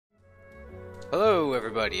Hello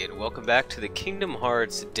everybody and welcome back to the Kingdom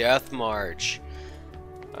Hearts Death March.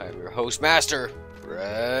 I'm your host master,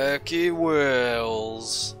 Acre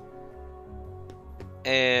Woods.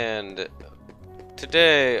 And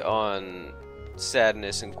today on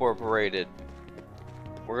Sadness Incorporated,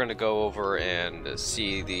 we're gonna go over and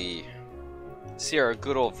see our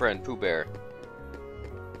good old friend Pooh Bear.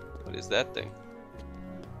 What is that thing?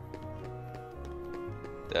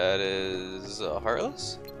 That is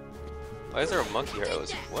Heartless? Why is there a monkey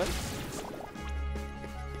Heartless? What?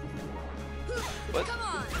 What?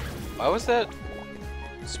 Why was that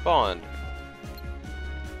spawned?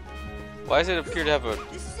 Why does it appear to have a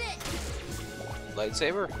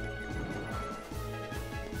lightsaber?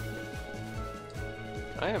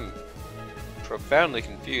 I am profoundly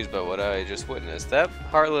confused by what I just witnessed. That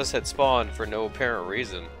Heartless had spawned for no apparent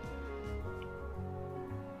reason.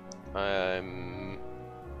 I'm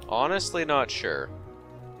honestly not sure.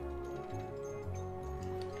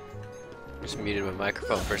 Just muted my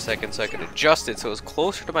microphone for a second so I could adjust it so it was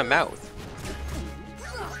closer to my mouth.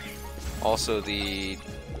 Also, the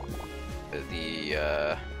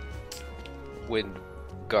wind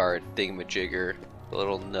guard thingamajigger, the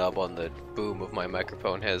little nub on the boom of my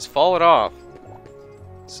microphone, has fallen off.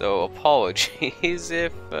 So apologies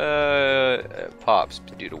if it pops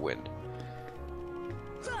due to wind.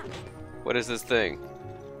 What is this thing?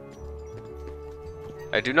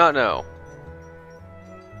 I do not know.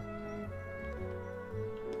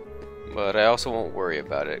 But I also won't worry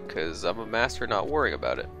about it, because I'm a master not worrying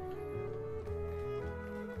about it.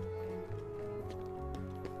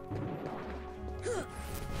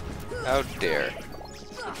 How dare.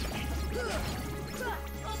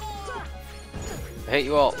 I hate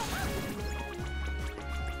you all.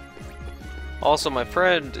 Also, my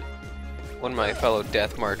friend, one of my fellow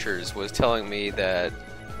Death Marchers, was telling me that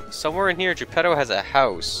somewhere in here Geppetto has a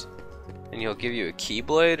house, and he'll give you a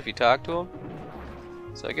Keyblade if you talk to him.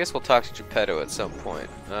 So I guess we'll talk to Geppetto at some point.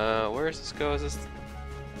 Where does this go? Is this...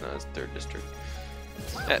 No, it's 3rd District.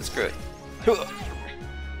 Yeah, screw it.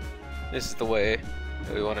 This is the way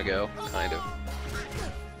that we want to go, kind of.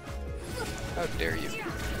 How dare you.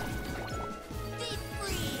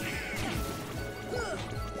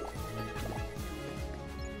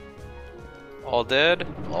 All dead?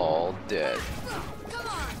 All dead.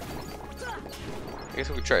 I guess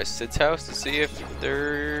we could try Sid's house to see if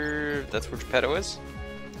that's where Geppetto is.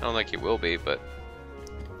 I don't think he will be, but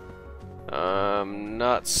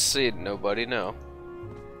not seeing nobody, no.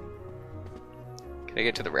 Can I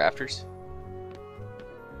get to the rafters?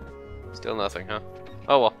 Still nothing, huh?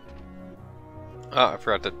 Oh well. Oh, I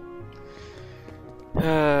forgot to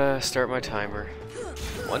start my timer.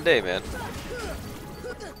 One day, man.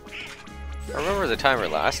 I remember the timer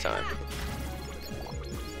last time.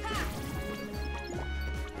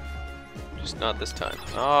 Just not this time.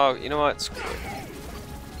 Oh, you know what? Screw it.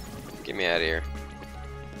 Get me out of here.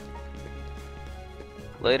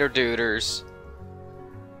 Later, duders.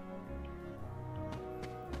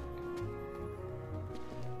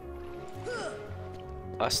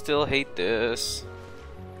 I still hate this.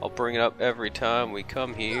 I'll bring it up every time we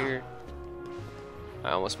come here.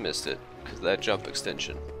 I almost missed it because of that jump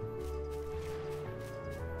extension.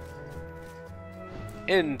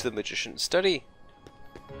 Into the magician's study.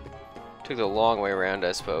 Took the long way around,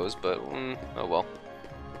 I suppose, but oh well.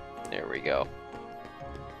 There we go.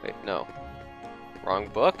 Wait, no. Wrong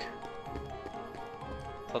book?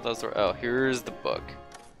 Thought that was the... Oh, here's the book.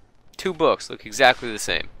 2 books look exactly the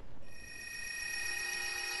same.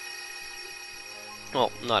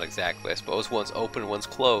 Well, not exactly, I suppose. One's open, one's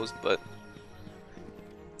closed, but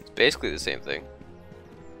it's basically the same thing.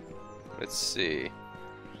 Let's see.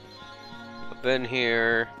 I've been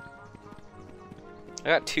here. I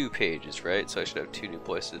got 2 pages, right? So I should have 2 new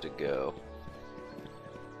places to go.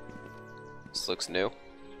 This looks new.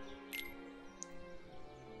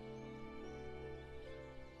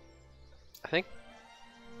 I think...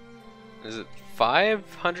 Is it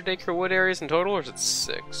 500 Acre Wood areas in total, or is it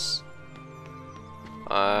 6?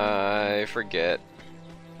 I forget.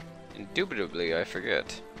 Indubitably, I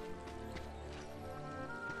forget.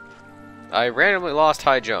 I randomly lost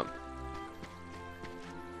high jump.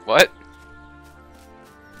 What?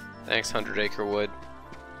 Thanks, 100 Acre Wood.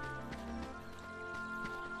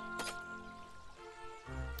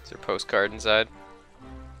 Is there a postcard inside?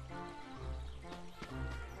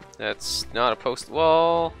 That's not a post.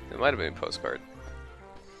 Well, it might have been a postcard.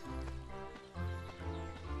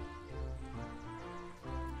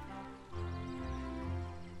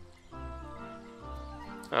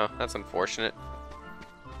 Oh, that's unfortunate.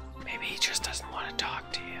 Maybe he just doesn't want to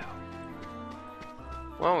talk to you.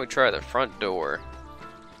 Why don't we try the front door?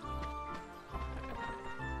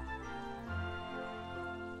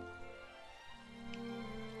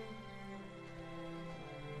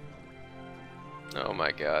 Oh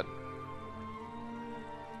my god.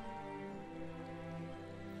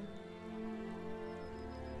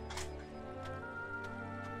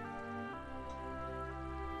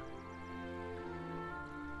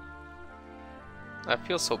 I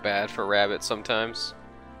feel so bad for rabbits sometimes.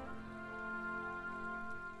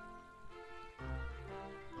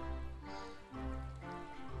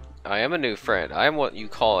 I am a new friend. I am what you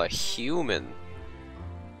call a human.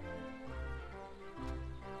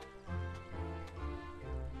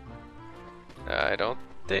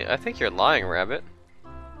 I think you're lying, Rabbit.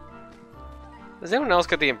 Does anyone else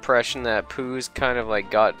get the impression that Pooh's kind of like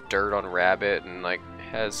got dirt on Rabbit and like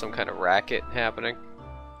has some kind of racket happening?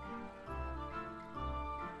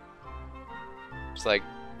 It's like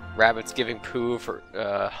Rabbit's giving Pooh for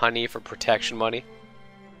honey for protection money.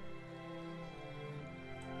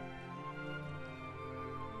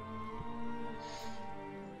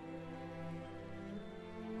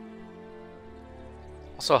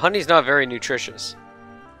 Also, honey's not very nutritious.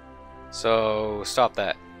 So, stop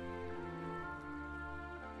that.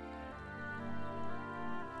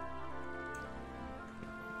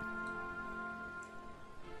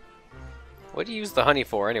 What do you use the honey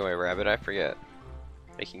for anyway, Rabbit? I forget.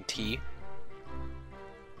 Making tea?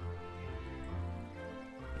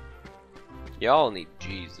 Y'all need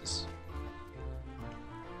Jesus.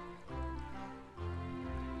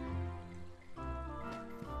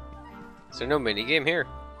 Is there no minigame here?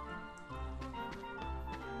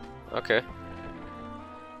 Okay.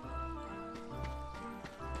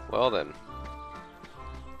 Well then.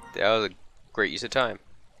 That was a great use of time.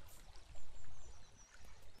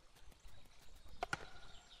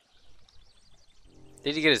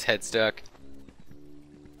 Did he get his head stuck?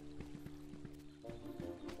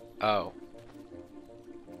 Oh.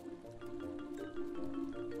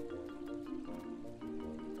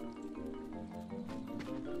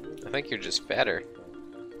 I think you're just fatter.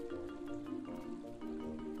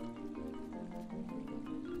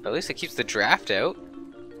 At least it keeps the draft out.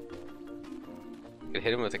 Could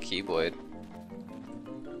hit him with a keyblade.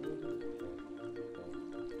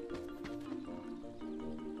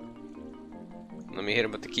 Let me hit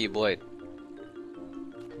him with the keyblade.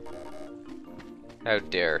 How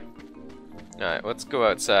dare. Alright, let's go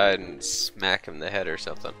outside and smack him in the head or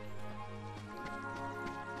something.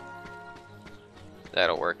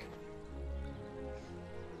 That'll work.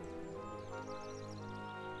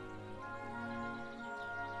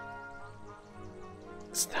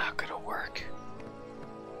 It's not gonna work.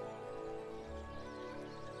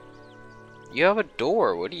 You have a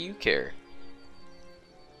door, what do you care?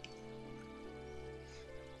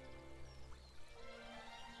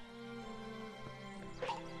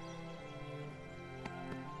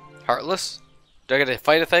 Heartless? Do I gotta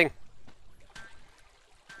fight a thing?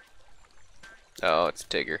 Oh, it's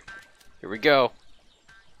Tigger. Here we go.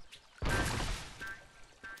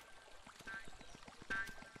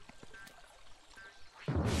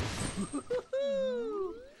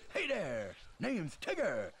 Hey there! Name's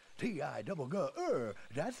Tigger! T-I-double-G-R.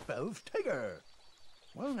 That spells Tigger.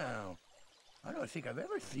 Well now, I don't think I've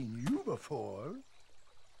ever seen you before.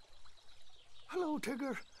 Hello,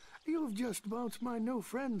 Tigger. You've just bounced my new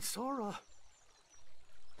friend, Sora.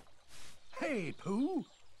 Hey, Pooh!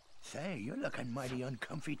 Say, you're looking mighty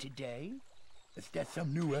uncomfy today. Is that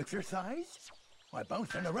some new exercise? Why,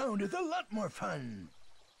 bouncing around is a lot more fun.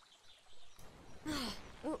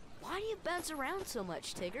 Well, why do you bounce around so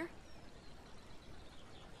much, Tigger?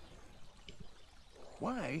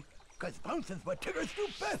 Why? 'Cause bouncing's what Tiggers do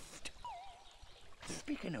best.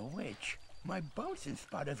 Speaking of which, my bouncing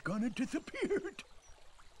spot has gone and disappeared.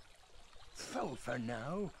 So for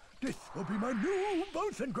now, this will be my new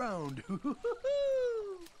bouncing ground.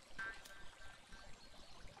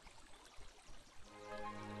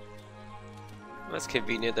 That's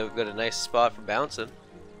convenient that we've got a nice spot for bouncing.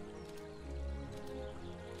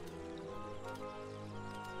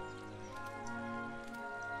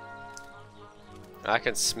 I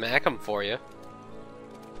can smack him for you.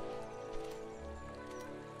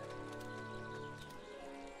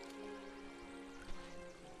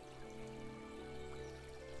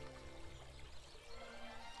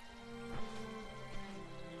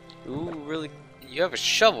 Ooh, really? You have a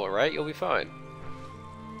shovel, right? You'll be fine.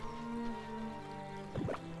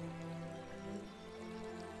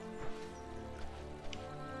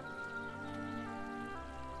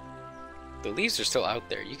 The leaves are still out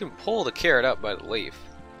there. You can pull the carrot up by the leaf.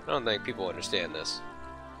 I don't think people understand this.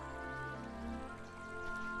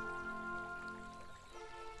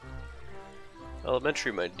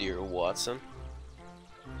 Elementary, my dear Watson.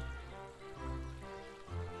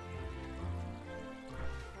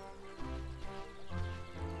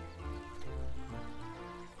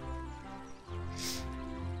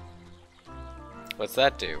 What's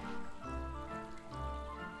that do?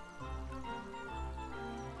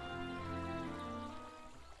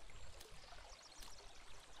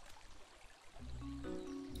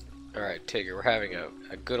 Alright, Tigger, we're having a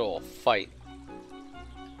good old fight.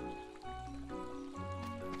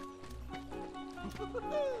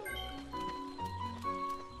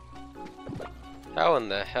 How in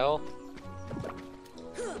the hell?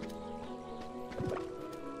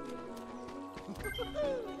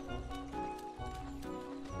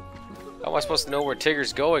 How am I supposed to know where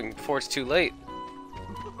Tigger's going before it's too late?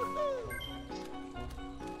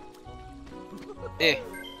 I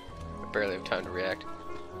barely have time to react.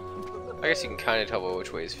 I guess you can kind of tell by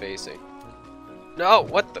which way he's facing. No!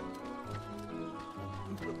 What the?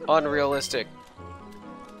 Unrealistic.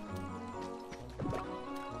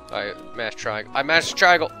 I mashed triangle. I mashed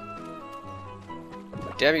triangle!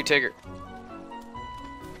 Damn you, Tigger.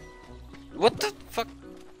 What the fuck?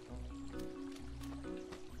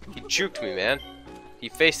 He juked me, man. He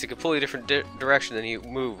faced a completely different direction than he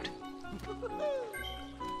moved.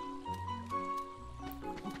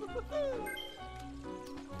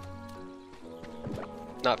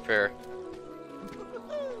 Not fair.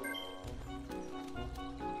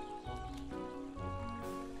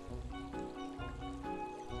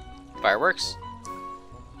 Fireworks?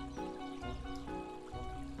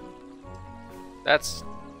 That's...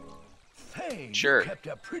 Hey, sure. You kept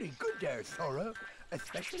up pretty good there, Sora.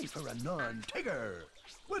 Especially for a non-Tigger.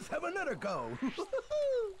 Let's have another go.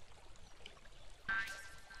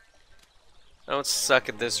 I don't suck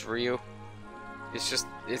at this, Ryu. It's just,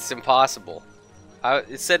 it's impossible.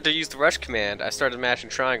 It said to use the rush command. I started mashing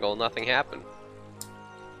triangle, nothing happened.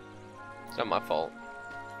 It's not my fault.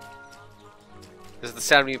 This is the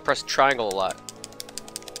sound when you press triangle a lot.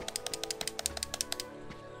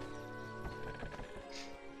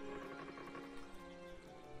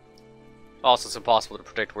 Also, it's impossible to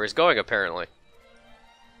predict where he's going, apparently.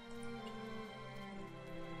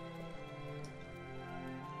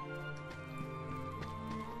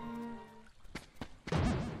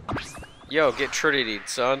 Yo, get Trinitied,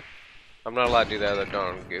 son. I'm not allowed to do that. I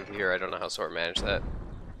don't give here. I don't know how Sora managed that.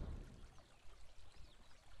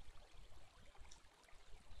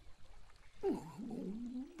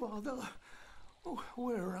 Bother. Oh,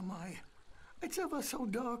 where am I? It's ever so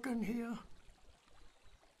dark in here.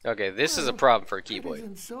 Okay, this is a problem for a Keyblade. It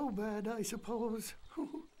isn't so bad, I suppose.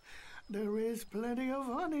 There is plenty of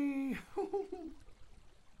honey.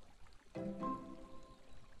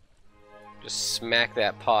 Just smack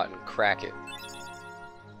that pot and crack it.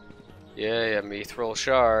 Yeah, mithril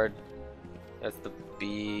shard. That's the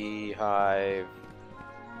beehive.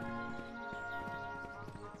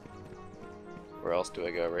 Where else do I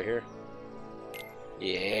go? Right here?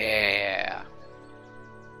 Yeah.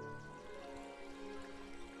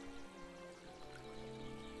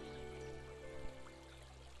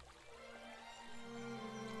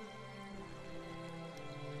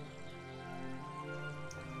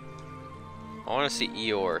 I want to see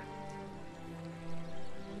Eeyore.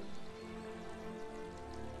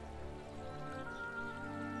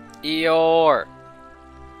 Eeyore!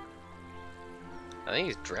 I think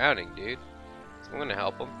he's drowning, dude. So I'm gonna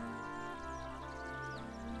help him.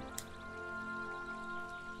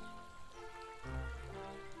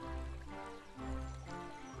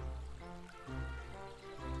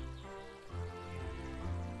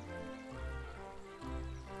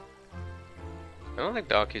 I don't think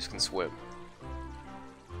donkeys can swim.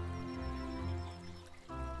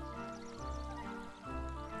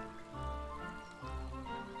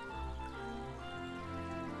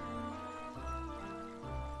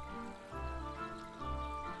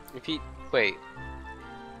 If he... wait.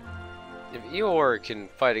 If Eeyore can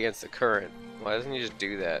fight against the current, why doesn't he just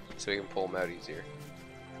do that so he can pull him out easier?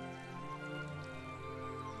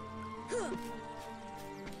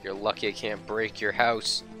 You're lucky I can't break your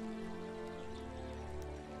house.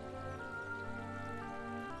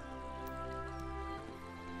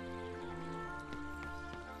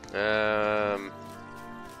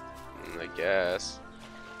 I guess.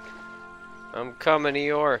 I'm coming,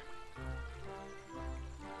 Eeyore.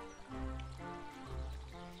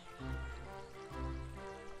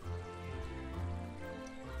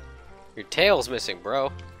 Your tail's missing,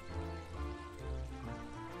 bro.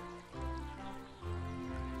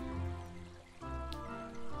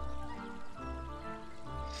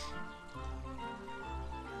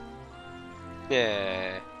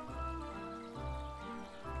 Yeah.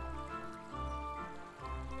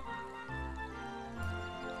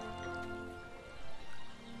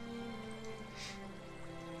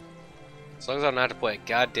 As long as I don't have to play a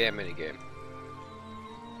goddamn minigame.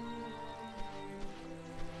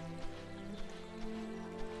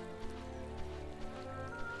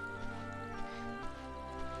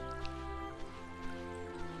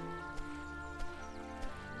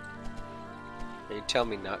 tell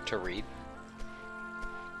me not to read?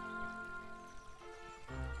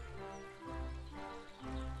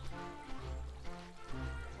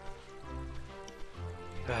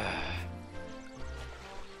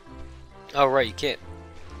 Oh right, you can't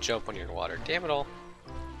jump when you're in water. Damn it all.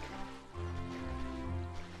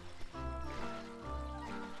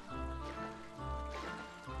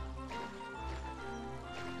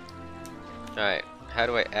 Alright, how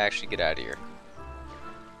do I actually get out of here?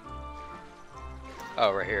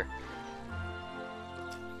 Oh, right here.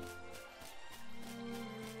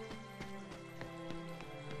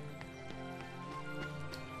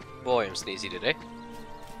 Boy, I'm sneezy today.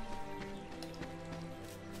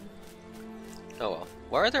 Oh well.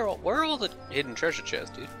 Where are all the hidden treasure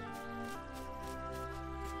chests, dude?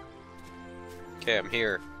 Okay, I'm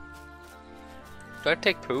here. Do I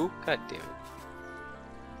take poo? God damn it.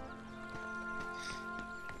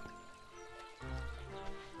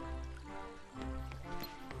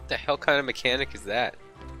 What the hell kind of mechanic is that?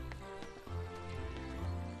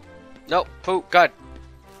 Nope, poo, God.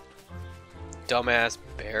 Dumbass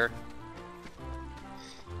bear.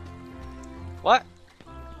 What?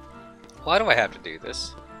 Why do I have to do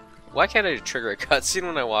this? Why can't I trigger a cutscene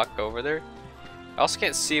when I walk over there? I also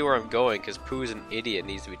can't see where I'm going because Pooh's an idiot and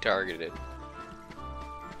needs to be targeted.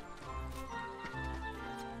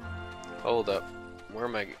 Hold up. Where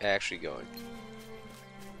am I actually going?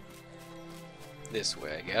 This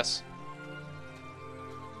way, I guess.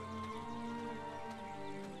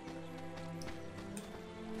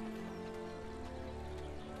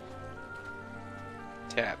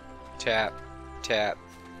 Tap, tap, tap,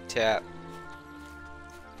 tap.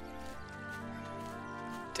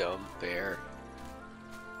 Dumb bear.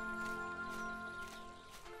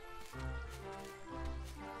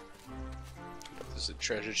 There's a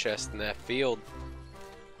treasure chest in that field.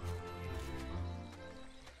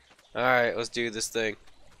 Alright, let's do this thing.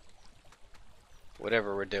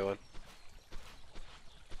 Whatever we're doing.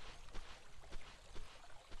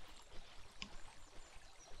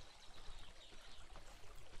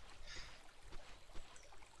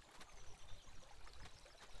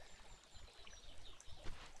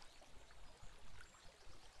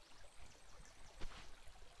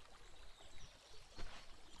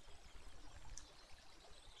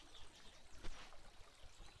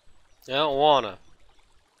 I don't wanna.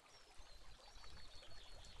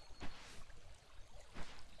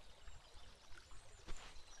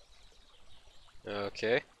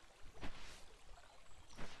 Okay.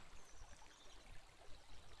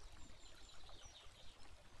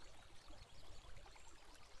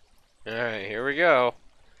 Alright, here we go.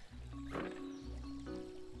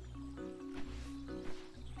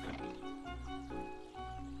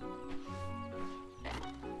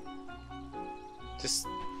 This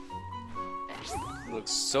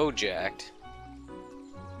looks so jacked.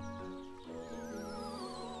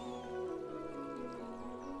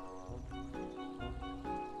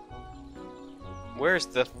 Where's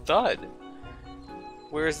the thud?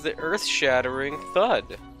 Where's the earth-shattering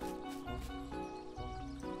thud?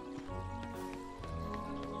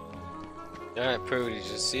 Alright, Pooh, did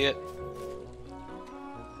you see it?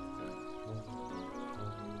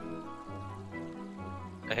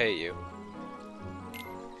 I hate you.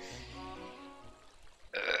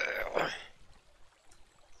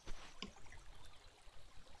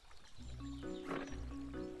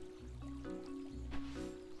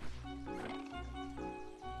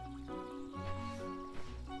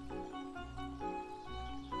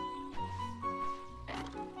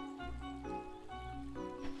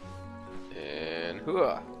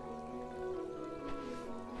 Hooah.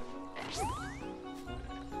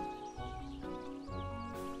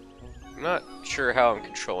 I'm not sure how I'm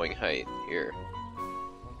controlling height here.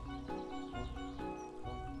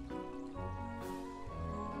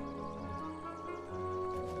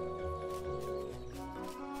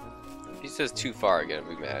 If he says too far again,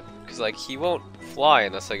 I'll be mad. Because, like, he won't fly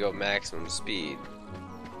unless I go maximum speed.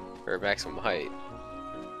 Or maximum height.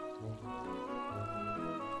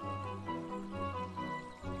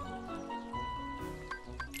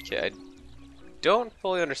 Okay, I don't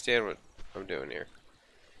fully understand what I'm doing here.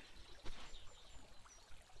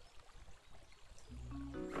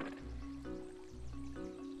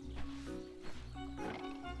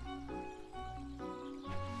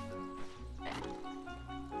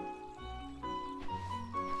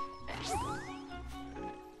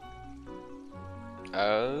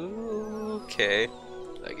 Okay,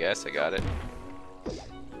 I guess I got it.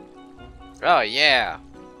 Oh yeah!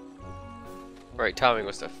 Right, Tommy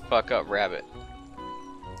was to fuck up Rabbit.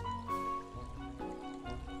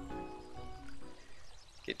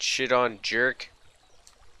 Get shit on, jerk.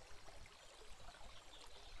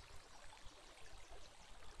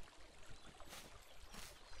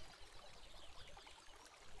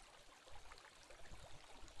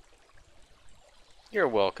 You're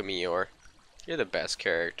welcome, Eeyore. You're the best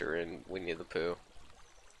character in Winnie the Pooh.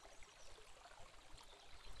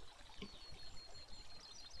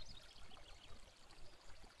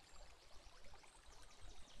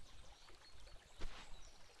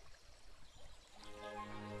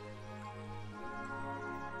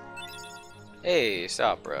 Hey,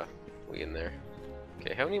 stop, bro. We in there.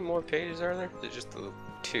 Okay, how many more pages are there? There's just the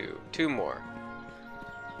two. Two more.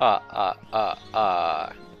 Alright.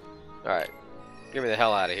 Get me the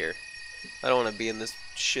hell out of here. I don't want to be in this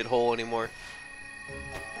shithole anymore.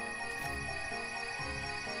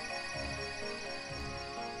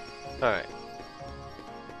 Alright.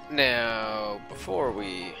 Now, before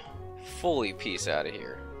we fully peace out of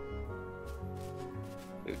here,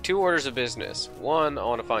 we have 2 orders of business. 1, I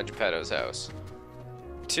want to find Geppetto's house.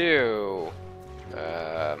 2,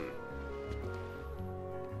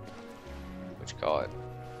 what you call it?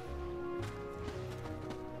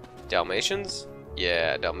 Dalmatians?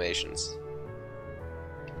 Yeah, Dalmatians.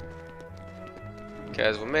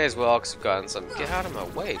 Guys, we may as well, because we've gotten some. Get out of my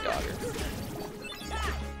way, dogger.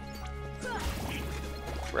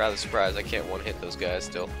 Rather surprised I can't one-hit those guys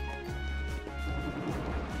still.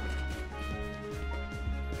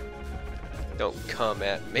 Don't come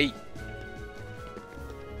at me.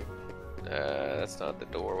 That's not the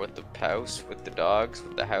door with the house, with the dogs,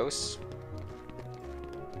 with the house.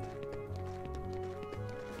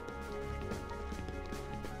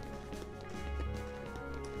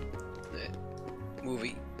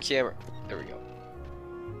 Movie camera. There we go.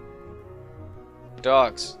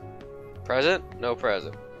 Dogs. Present? No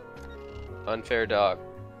present. Unfair dog.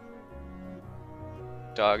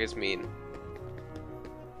 Dog is mean.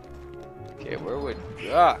 Okay, where would...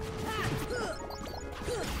 Ah!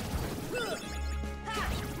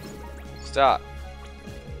 Stop.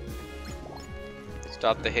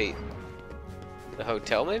 Stop the hate. The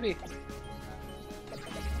hotel, maybe?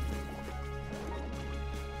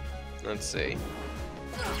 Let's see.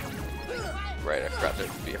 Right, I forgot there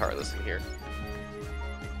would be Heartless in here.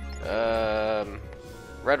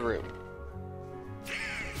 Red room.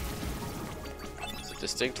 It's a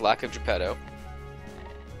distinct lack of Geppetto.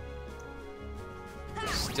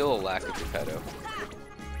 Still a lack of Geppetto.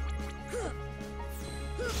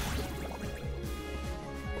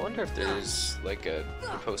 I wonder if there's like a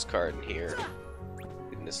postcard in here.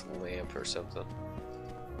 In this lamp or something.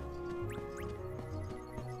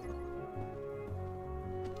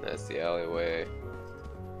 That's the alleyway.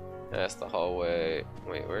 That's the hallway.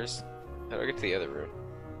 Wait, where's... How do I get to the other room?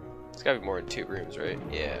 It's gotta be more than 2 rooms, right?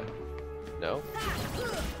 Yeah. No?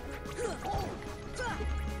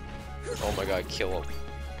 Oh my god, kill him.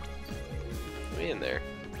 Let me in there.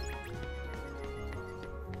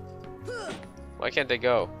 Why can't they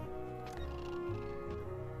go?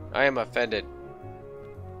 I am offended.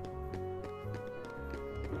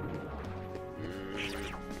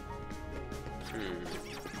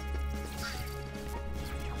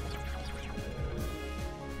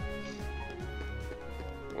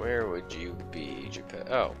 Where would you be, Japan?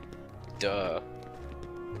 Oh, duh.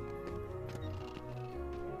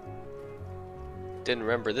 Didn't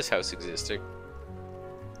remember this house existed.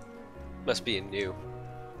 Must be a new.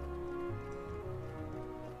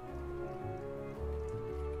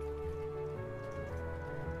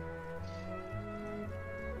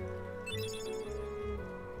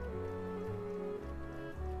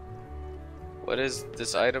 What is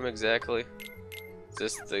this item exactly? Is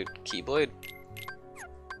this the Keyblade?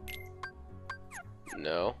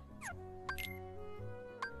 No.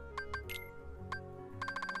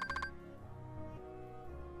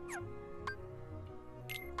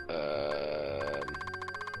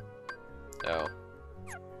 Oh.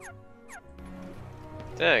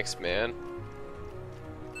 Thanks, man.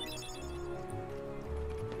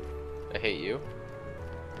 I hate you.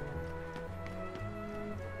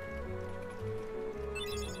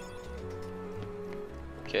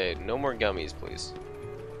 Okay, no more gummies, please.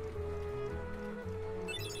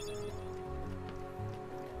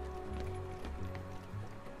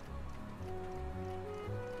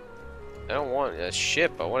 I don't want a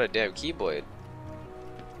ship, I want a damn Keyblade.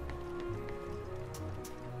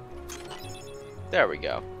 There we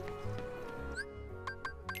go.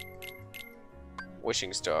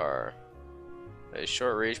 Wishing Star. A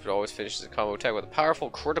short reach, but always finishes a combo attack with a powerful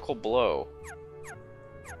critical blow.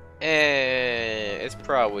 It's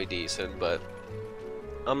probably decent, but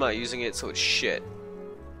I'm not using it, so it's shit.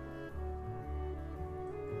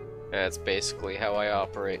 That's basically how I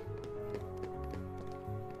operate.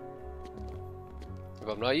 If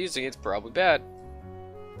I'm not using it, it's probably bad.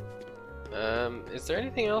 Is there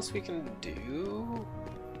anything else we can do?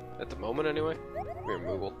 At the moment, anyway? Here,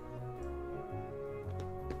 Moogle.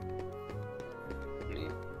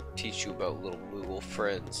 teach you about little Moogle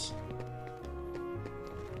friends.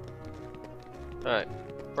 Alright,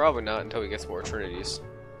 probably not until we get some more Trinities.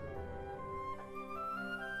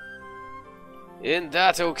 In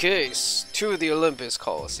that case, to the Olympus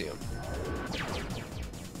Coliseum.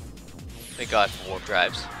 Thank God for warp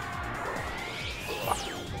drives.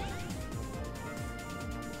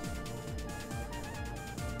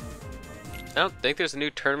 I don't think there's a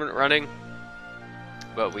new tournament running,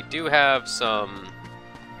 but we do have some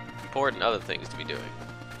important other things to be doing.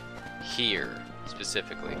 Here,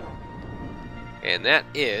 specifically. And that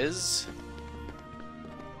is...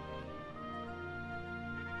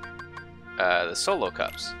 the solo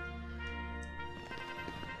cups.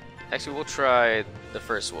 Actually, we'll try the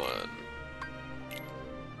first one.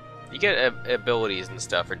 You get abilities and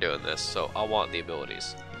stuff for doing this, so I want the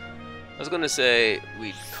abilities. I was gonna say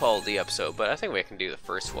we'd call the episode, but I think we can do the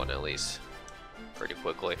first one at least pretty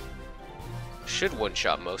quickly. Should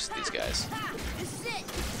one-shot most of these guys.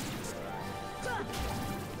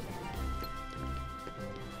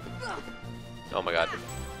 Oh my god.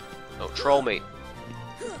 Don't troll me.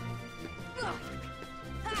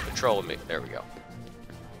 Control me. There we go.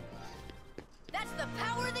 That's the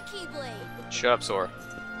power of the Keyblade. Shut up, Sora.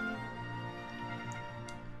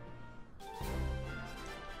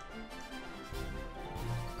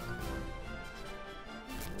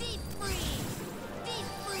 Deep freeze. Deep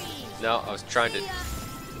freeze. No, I was trying to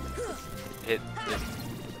hit the...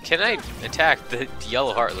 Can I attack the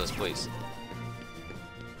yellow heartless, please?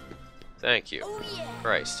 Thank you. Oh yeah.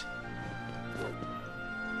 Christ.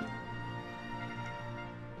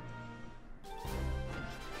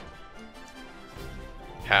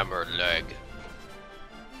 Hammer leg.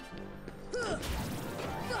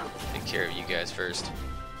 Take care of you guys first.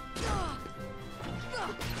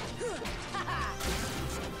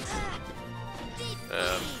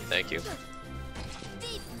 Thank you.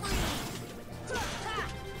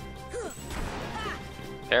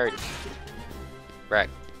 Parried. Right.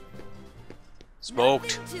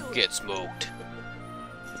 Smoked. Get smoked.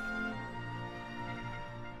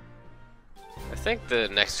 I think the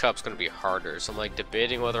next cup's gonna be harder, so I'm like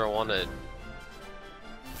debating whether I want to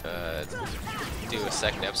do a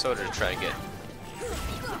second episode or try and get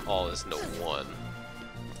all this into one.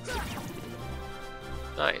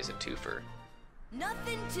 Nice, a twofer.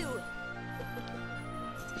 Nothing to it.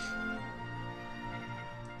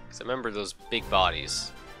 Cause I remember those big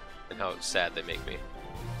bodies and how sad they make me.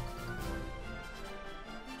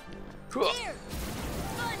 Cool. Here.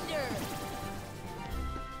 Thunder.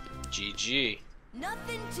 GG.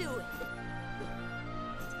 Nothing to it.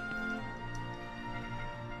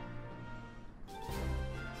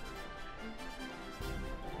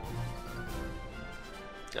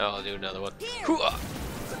 Oh, I'll do another one. Here. Hooah!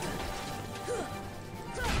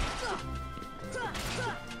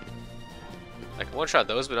 I can one-shot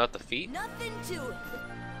those, but not the feet? Nothing to it.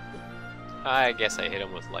 I guess I hit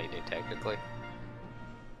them with lightning, technically.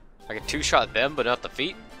 I can two-shot them, but not the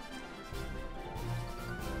feet?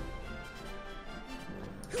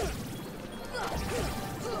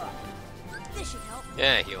 This should help.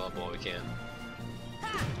 Yeah, heal up while we can.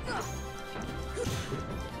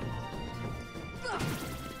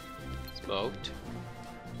 Smoked.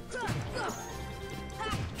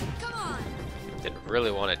 Come on. Didn't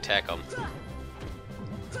really want to attack them.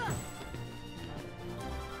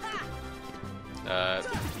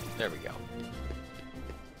 There we go.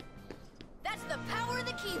 That's the power of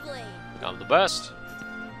the Keyblade. I'm the best.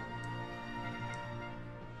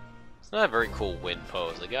 It's not a very cool wind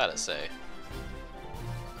pose, I gotta say.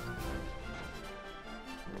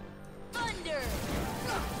 Thunder.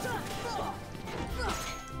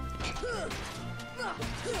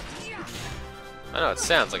 I know it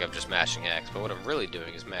sounds like I'm just mashing X, but what I'm really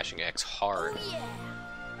doing is mashing X hard. Oh yeah.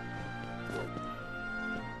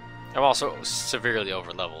 I'm also severely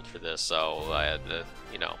over-leveled for this, so I had to,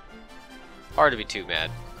 you know, hard to be too mad.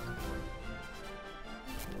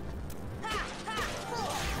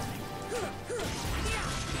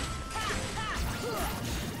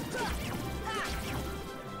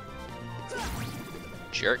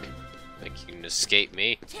 Jerk. Think you can escape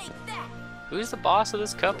me. Take that. Who's the boss of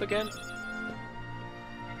this cup again?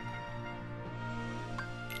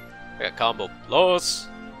 I got combo plus.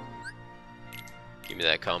 Give me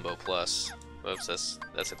that combo plus. Whoops,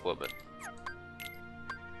 that's equipment.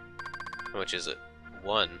 How much is it?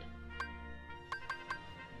 1.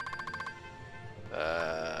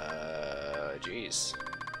 Jeez.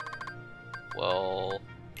 Well,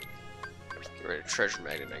 get rid of treasure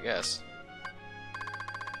magnet, I guess.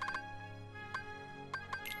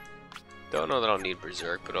 Don't know that I'll need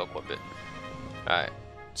berserk, but I'll equip it. Alright.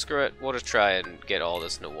 screw it. We'll just try and get all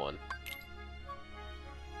this into one.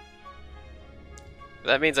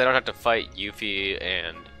 That means I don't have to fight Yuffie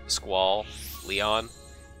and Squall, Leon,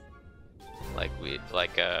 like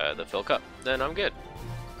the Fill Cup. Then I'm good.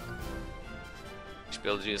 Should be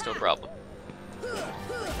able to do this no problem.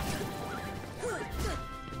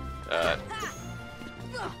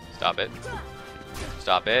 Stop it.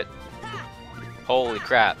 Stop it. Holy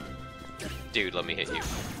crap. Dude, let me hit you.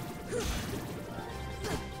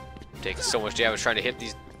 I'm taking so much damage trying to hit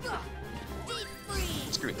these.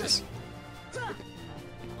 Screw this.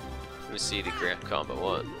 Let me see the grand combo.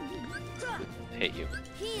 1. Hit you.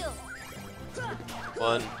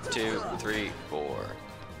 1, 2, 3, 4.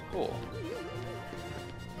 Cool.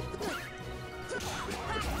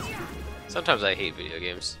 Sometimes I hate video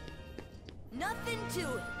games. Nothing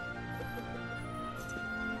to it.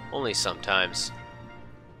 Only sometimes.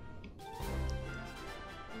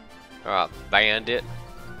 Bandit.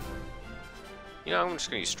 You know, I'm just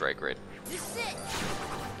gonna use Strike Rate. This is it.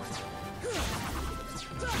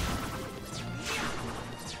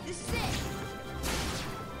 This is it.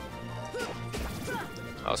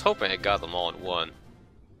 I was hoping I got them all in one.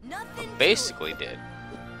 Nothing to Basically did.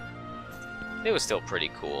 It was still pretty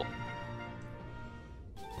cool.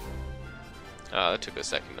 That took a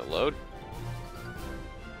second to load.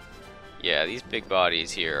 Yeah, these big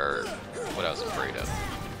bodies here are what I was afraid of.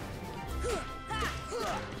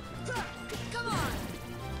 Come on.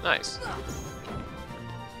 Nice.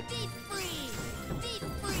 Deep freeze. Deep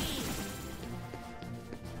freeze.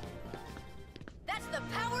 That's the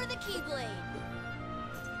power of the Keyblade.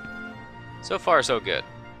 So far, so good.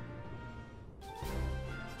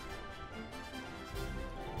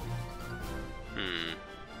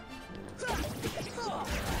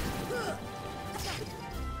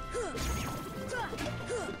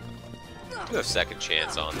 Do have second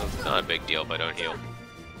chance on them. Not a big deal if I don't heal.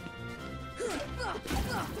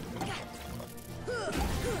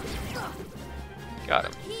 Got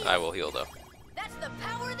him. I will heal though. That's the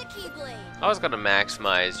power of the Keyblade. I was gonna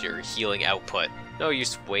maximize your healing output. No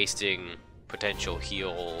use wasting potential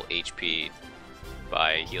heal HP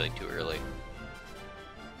by healing too early.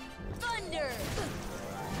 Thunder.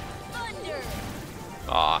 Thunder.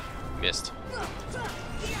 Ah, missed.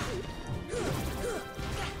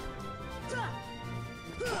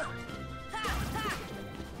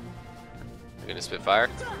 I'm gonna Spitfire.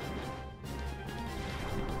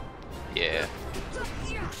 Yeah.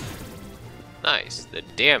 Nice. The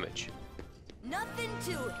damage. Nothing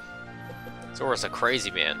to it. Zora's a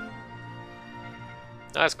crazy man.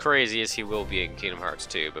 Not as crazy as he will be in Kingdom Hearts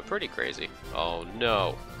 2, but pretty crazy. Oh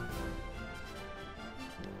no.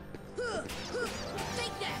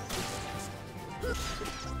 Take that.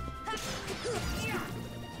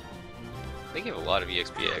 They give a lot of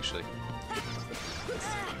EXP actually.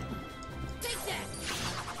 Take that.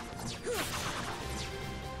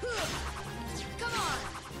 Come on.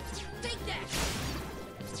 Take that.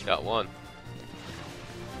 Got one.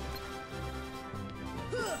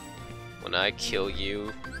 When I kill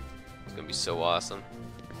you, it's gonna be so awesome.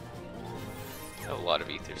 I have a lot of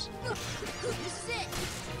ethers. This is it.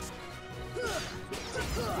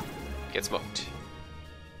 Get smoked.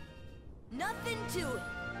 Nothing to it.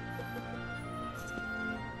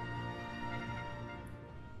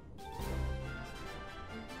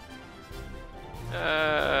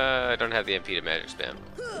 I don't have the MP to magic spam.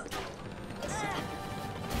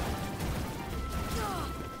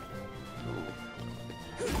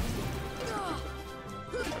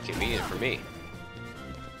 Convenient for me.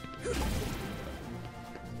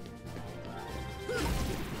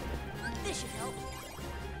 This should help.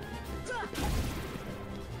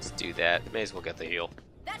 Let's do that. May as well get the heal.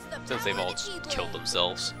 That's the Since they've power all of the Keyblade. killed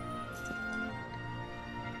themselves.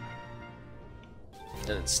 And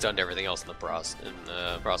it stunned everything else in the process,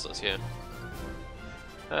 yeah.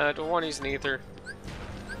 Do I want to use an ether?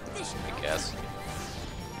 This should I help. guess.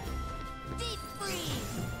 Deep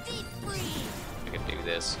freeze. Deep freeze. I can do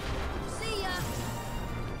this. See ya.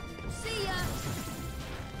 See ya.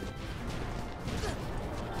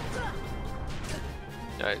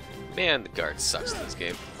 Alright. Man, the guard sucks in this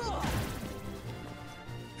game. Come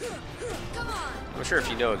on. I'm sure if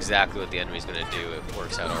you know exactly what the enemy's gonna do, it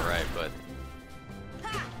works out alright, but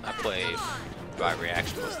I play by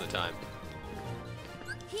reaction most of the time.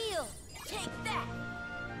 Heal. Take that.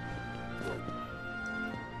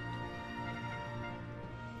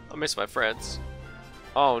 I miss my friends.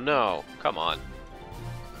 Oh no, come on.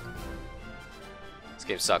 This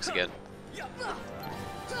game sucks again.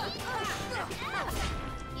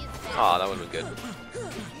 Aw, that would've been good.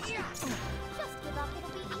 Just give up, it'll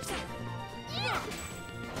be easy.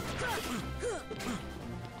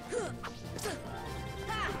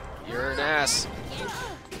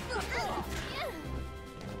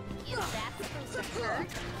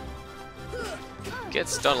 Get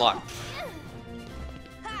stun locked.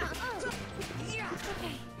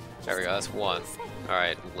 There we go, that's one.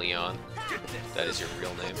 Alright, Leon. That is your real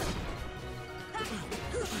name.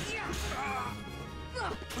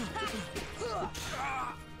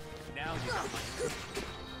 Now you got my...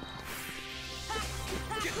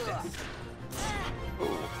 Get this!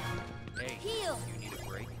 Ooh. Hey, Heal. you need a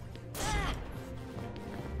break?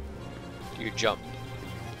 Do your jump.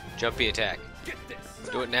 Jumpy attack. Get this!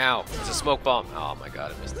 Do it now. It's a smoke bomb. Oh my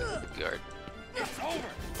god, I missed the guard. It's over!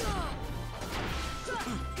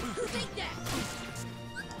 Take that.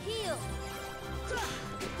 Heal.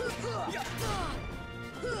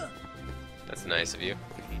 That's nice of you.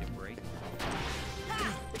 You need a break?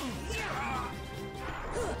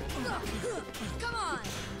 Come on.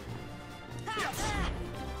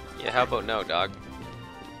 Yeah, how about no, dog?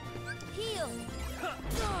 Heal.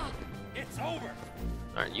 It's over!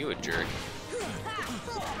 Aren't you a jerk?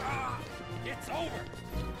 It's over!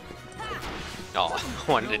 Oh,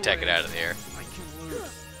 I wanted to take it out of the air. I can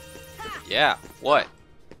lose. Yeah, what?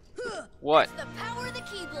 What? The power of the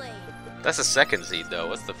Keyblade. That's the second seed, though.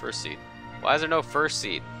 What's the first seed? Why is there no first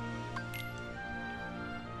seed?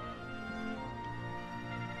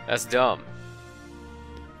 That's dumb.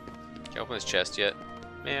 Can you open this chest yet?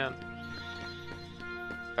 Man.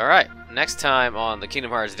 Alright, next time on the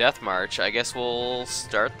Kingdom Hearts Death March, I guess we'll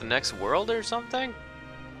start the next world or something?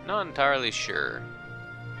 Not entirely sure.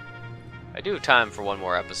 I do have time for one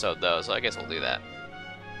more episode, though, so I guess we'll do that.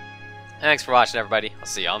 Thanks for watching, everybody. I'll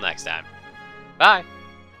see y'all next time. Bye!